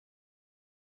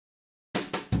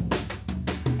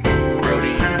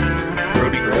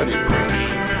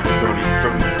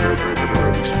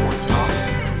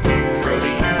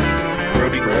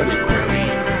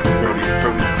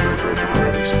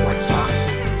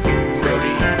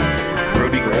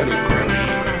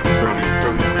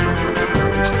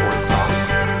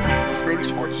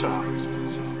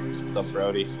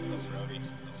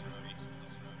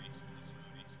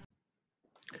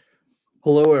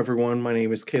Hello, everyone. My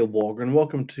name is Caleb Walgren.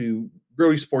 Welcome to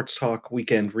Brody Sports Talk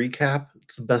Weekend Recap.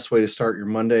 It's the best way to start your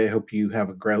Monday. I hope you have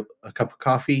a cup of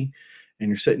coffee and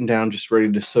you're sitting down just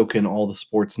ready to soak in all the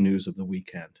sports news of the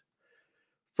weekend.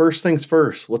 First things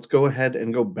first, let's go ahead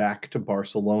and go back to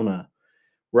Barcelona.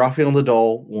 Rafael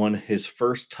Nadal won his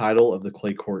first title of the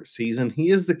clay court season.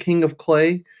 He is the king of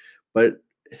clay, but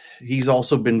he's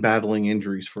also been battling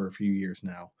injuries for a few years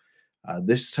now.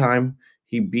 This time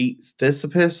he beat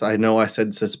Tsitsipas. I know I said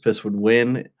Tsitsipas would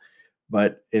win,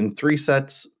 but in three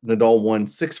sets, Nadal won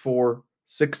 6-4,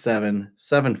 6-7,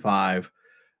 7-5.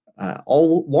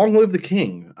 All long live the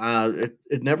king.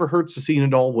 It never hurts to see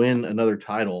Nadal win another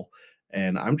title,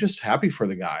 and I'm just happy for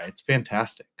the guy. It's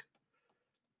fantastic.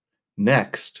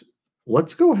 Next,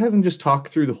 let's go ahead and just talk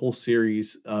through the whole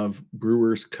series of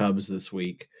Brewers Cubs this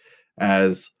week,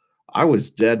 as I was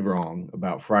dead wrong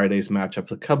about Friday's matchup.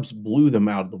 The Cubs blew them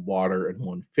out of the water and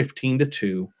won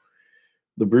 15-2.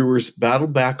 The Brewers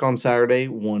battled back on Saturday,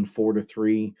 won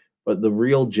 4-3, but the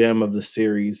real gem of the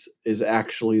series is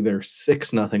actually their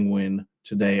 6-0 win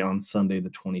today on Sunday the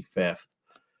 25th.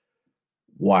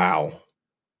 Wow.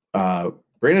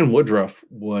 Brandon Woodruff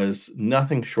was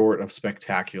nothing short of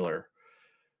spectacular.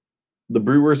 The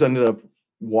Brewers ended up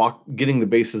getting the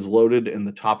bases loaded in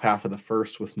the top half of the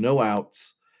first with no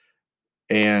outs,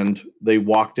 and they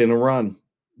walked in a run.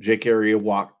 Jake Arrieta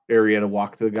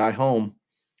walked the guy home,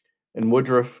 and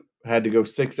Woodruff had to go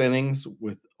 6 innings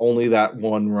with only that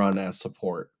one run as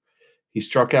support. He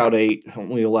struck out 8,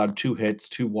 only allowed 2 hits,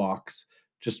 2 walks.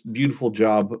 Just beautiful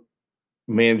job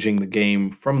managing the game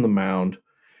from the mound,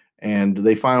 and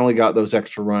they finally got those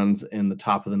extra runs in the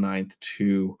top of the ninth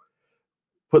to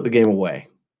put the game away.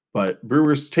 But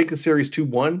Brewers take the series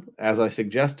 2-1, as I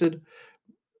suggested.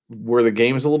 Were the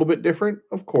games a little bit different?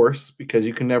 Of course, because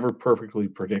you can never perfectly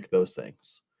predict those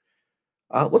things.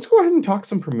 Let's go ahead and talk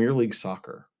some Premier League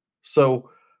soccer. So,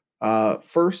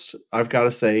 first, I've got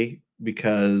to say,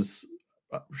 because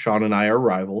Sean and I are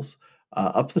rivals,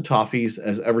 up the Toffees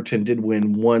as Everton did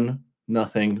win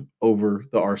 1-0 over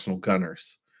the Arsenal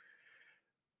Gunners.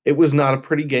 It was not a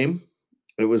pretty game.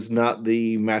 It was not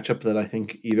the matchup that I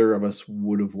think either of us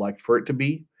would have liked for it to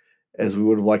be, as we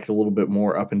would have liked a little bit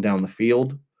more up and down the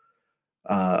field,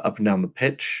 up and down the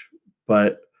pitch.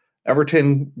 But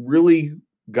Everton really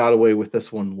got away with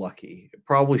this one lucky. It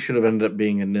probably should have ended up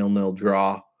being a 0-0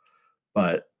 draw,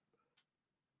 but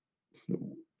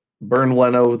Bernd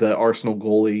Leno, the Arsenal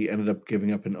goalie, ended up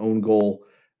giving up an own goal,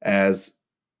 as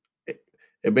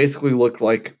it basically looked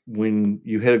like when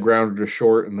you hit a grounder to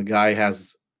short and the guy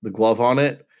has the glove on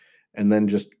it and then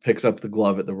just picks up the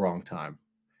glove at the wrong time.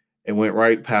 It went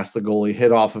right past the goalie,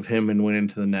 hit off of him, and went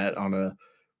into the net on a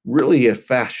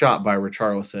fast shot by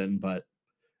Richarlison. But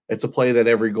it's a play that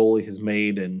every goalie has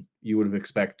made, and you would have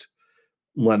expect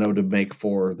Leno to make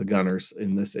for the Gunners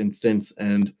in this instance.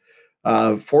 And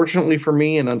fortunately for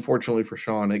me, and unfortunately for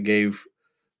Sean, it gave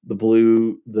the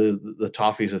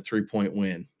Toffees a 3-point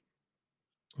win.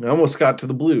 I almost got to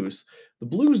the Blues. The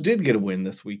Blues did get a win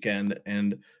this weekend,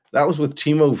 and that was with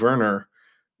Timo Werner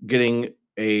getting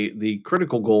the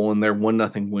critical goal in their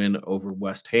 1-0 win over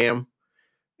West Ham.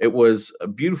 It was a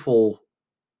beautiful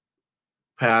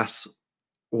pass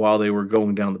while they were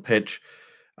going down the pitch.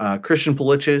 Christian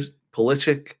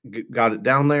Pulisic got it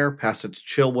down there, passed it to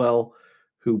Chilwell,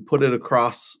 who put it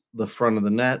across the front of the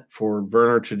net for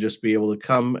Werner to just be able to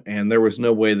come, and there was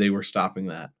no way they were stopping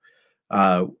that.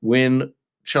 When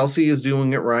Chelsea is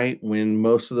doing it right, when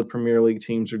most of the Premier League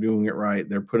teams are doing it right,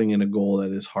 they're putting in a goal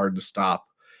that is hard to stop,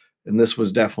 and this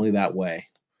was definitely that way.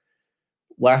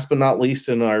 Last but not least,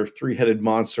 in our three-headed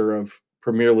monster of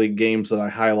Premier League games that I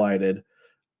highlighted,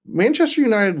 Manchester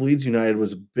United Leeds United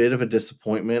was a bit of a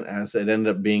disappointment, as it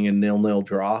ended up being a 0-0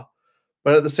 draw.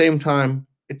 But at the same time,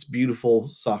 it's beautiful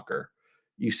soccer.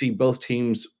 You see both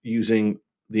teams using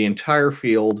the entire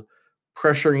field,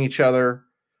 pressuring each other.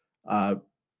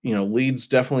 Leeds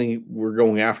definitely were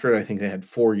going after it. I think they had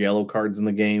 4 yellow cards in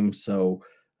the game, so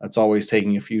that's always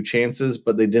taking a few chances,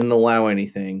 but they didn't allow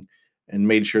anything and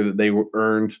made sure that they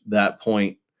earned that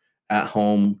point at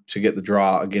home to get the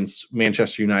draw against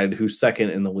Manchester United, who's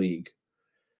second in the league.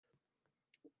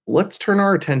 Let's turn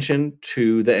our attention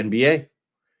to the NBA.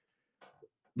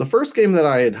 The first game that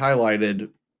I had highlighted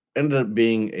ended up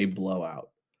being a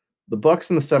blowout. The Bucks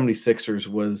and the 76ers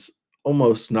was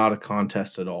almost not a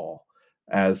contest at all,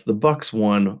 as the Bucks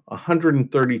won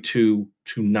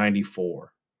 132-94.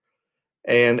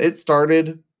 And it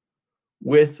started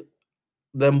with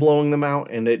them blowing them out,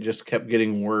 and it just kept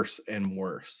getting worse and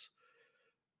worse.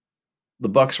 The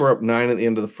Bucks were up 9 at the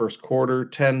end of the first quarter,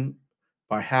 10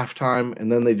 by halftime, and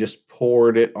then they just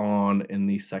poured it on in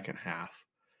the second half.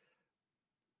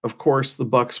 Of course, the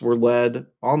Bucks were led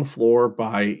on the floor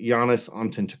by Giannis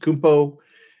Antetokounmpo.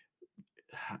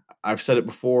 I've said it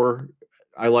before.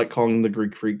 I like calling him the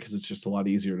Greek Freak because it's just a lot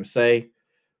easier to say.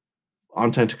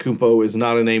 Antetokounmpo is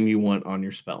not a name you want on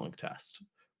your spelling test,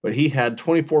 but he had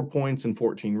 24 points and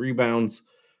 14 rebounds.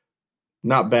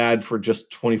 Not bad for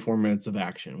just 24 minutes of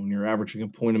action. When you're averaging a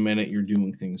point a minute, you're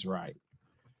doing things right.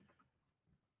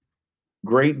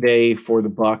 Great day for the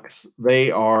Bucks.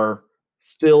 They are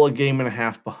still a game and a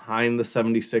half behind the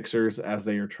 76ers as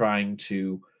they are trying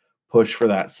to push for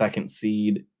that second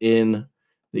seed in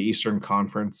the Eastern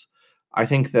Conference. I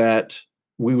think that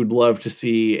we would love to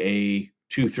see a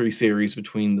 2-3 series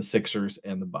between the Sixers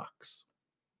and the Bucks.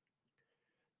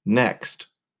 Next,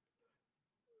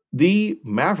 the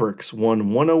Mavericks won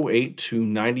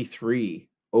 108-93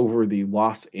 over the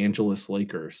Los Angeles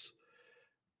Lakers.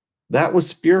 That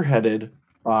was spearheaded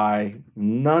by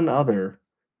none other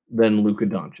than Luka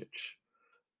Doncic.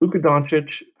 Luka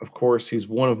Doncic, of course, he's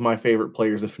one of my favorite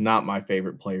players, if not my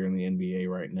favorite player in the NBA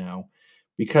right now,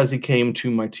 because he came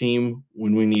to my team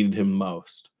when we needed him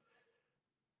most.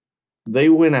 They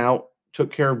went out,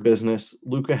 took care of business.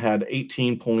 Luka had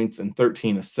 18 points and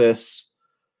 13 assists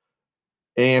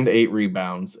and 8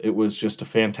 rebounds. It was just a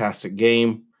fantastic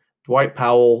game. Dwight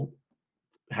Powell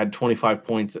had 25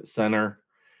 points at center.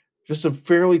 Just a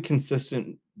fairly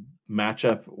consistent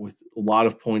matchup with a lot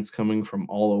of points coming from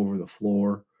all over the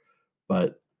floor.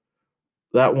 But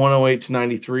that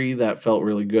 108-93, that felt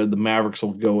really good. The Mavericks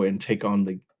will go and take on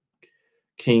the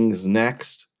Kings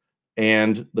next.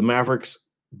 And the Mavericks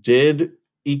did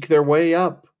eke their way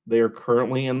up. They are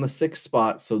currently in the 6th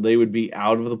spot, so they would be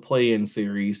out of the play-in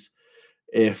series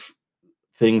if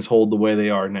things hold the way they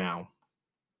are now.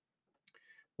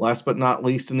 Last but not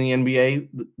least in the NBA,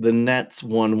 the Nets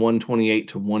won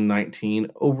 128-119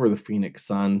 over the Phoenix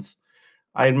Suns.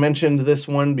 I had mentioned this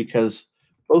one because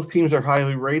both teams are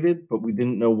highly rated, but we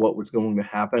didn't know what was going to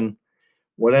happen.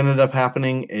 What ended up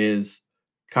happening is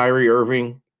Kyrie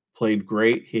Irving played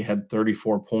great. He had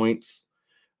 34 points,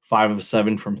 5 of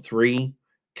 7 from 3.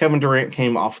 Kevin Durant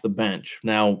came off the bench.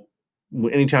 Now,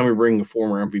 anytime you're bringing a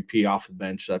former MVP off the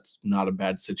bench, that's not a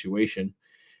bad situation.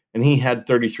 And he had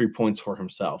 33 points for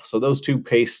himself. So those two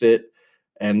paced it,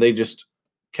 and they just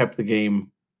kept the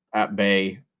game at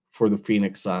bay for the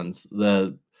Phoenix Suns.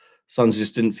 The Suns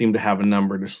just didn't seem to have a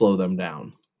number to slow them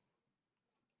down.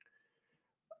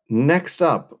 Next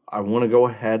up, I want to go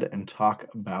ahead and talk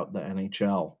about the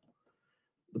NHL.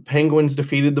 The Penguins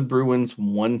defeated the Bruins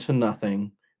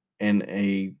 1-0 in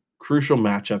a crucial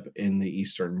matchup in the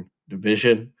Eastern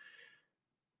Division.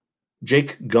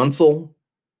 Jake Guentzel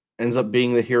ends up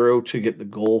being the hero to get the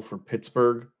goal for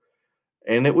Pittsburgh.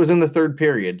 And it was in the third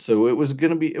period. So it was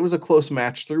a close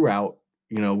match throughout.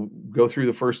 Go through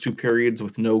the first 2 periods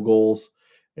with no goals.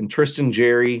 And Tristan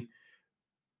Jarry,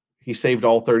 he saved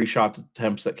all 30 shot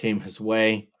attempts that came his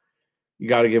way. You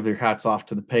got to give your hats off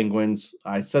to the Penguins.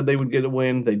 I said they would get a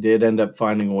win. They did end up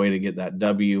finding a way to get that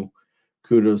W.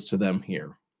 Kudos to them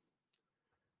here.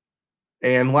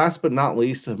 And last but not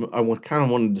least, I kind of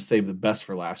wanted to save the best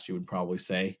for last, you would probably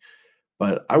say.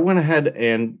 But I went ahead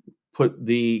and put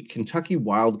the Kentucky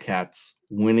Wildcats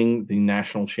winning the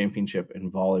national championship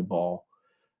in volleyball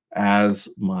as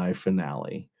my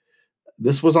finale.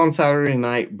 This was on Saturday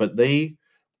night, but they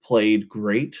played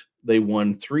great. They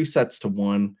won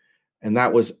 3-1, and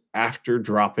that was after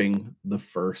dropping the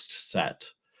first set.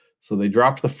 So they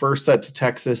dropped the first set to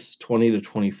Texas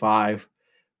 20-25,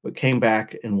 but came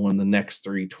back and won the next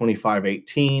 3,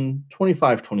 25-18,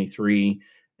 25-23,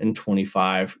 and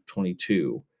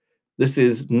 25-22. This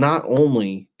is not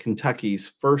only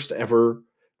Kentucky's first ever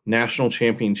national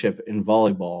championship in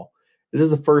volleyball, it is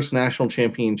the first national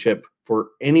championship for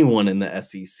anyone in the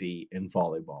SEC in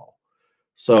volleyball.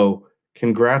 So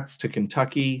congrats to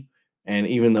Kentucky, and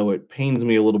even though it pains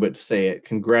me a little bit to say it,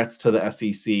 congrats to the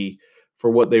SEC for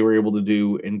what they were able to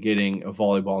do in getting a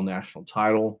volleyball national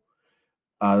title.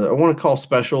 I want to call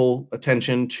special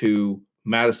attention to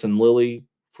Madison Lilly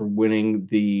for winning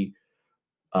the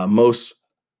most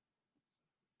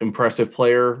impressive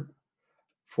player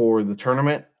for the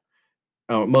tournament.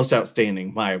 Most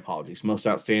outstanding, my apologies. Most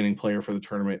outstanding player for the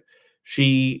tournament.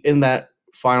 She, in that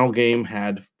final game,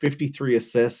 had 53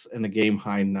 assists and a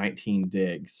game-high 19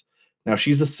 digs. Now,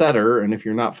 she's a setter, and if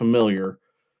you're not familiar,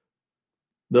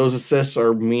 those assists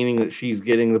are meaning that she's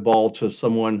getting the ball to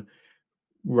someone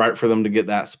right for them to get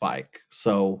that spike.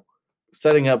 So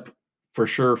setting up for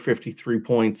sure 53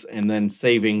 points and then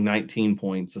saving 19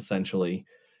 points, essentially.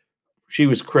 She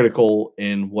was critical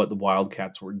in what the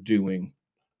Wildcats were doing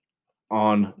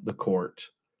on the court.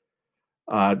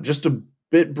 Just a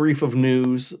bit brief of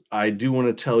news. I do want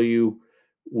to tell you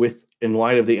with in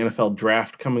light of the NFL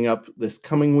draft coming up this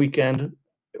coming weekend,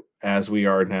 as we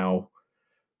are now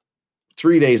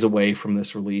 3 days away from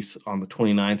this release on the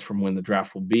 29th from when the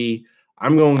draft will be.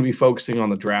 I'm going to be focusing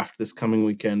on the draft this coming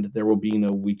weekend. There will be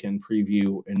no weekend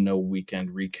preview and no weekend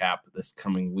recap this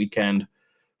coming weekend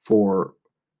for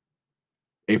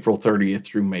April 30th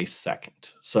through May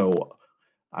 2nd. So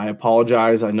I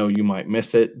apologize. I know you might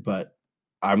miss it, but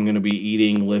I'm going to be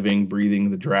eating, living,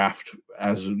 breathing the draft.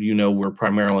 As you know, we're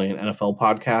primarily an NFL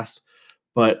podcast,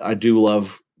 but I do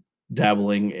love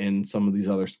dabbling in some of these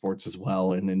other sports as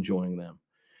well and enjoying them.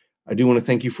 I do want to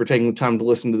thank you for taking the time to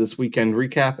listen to this weekend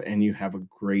recap, and you have a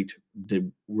great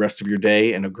rest of your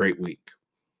day and a great week.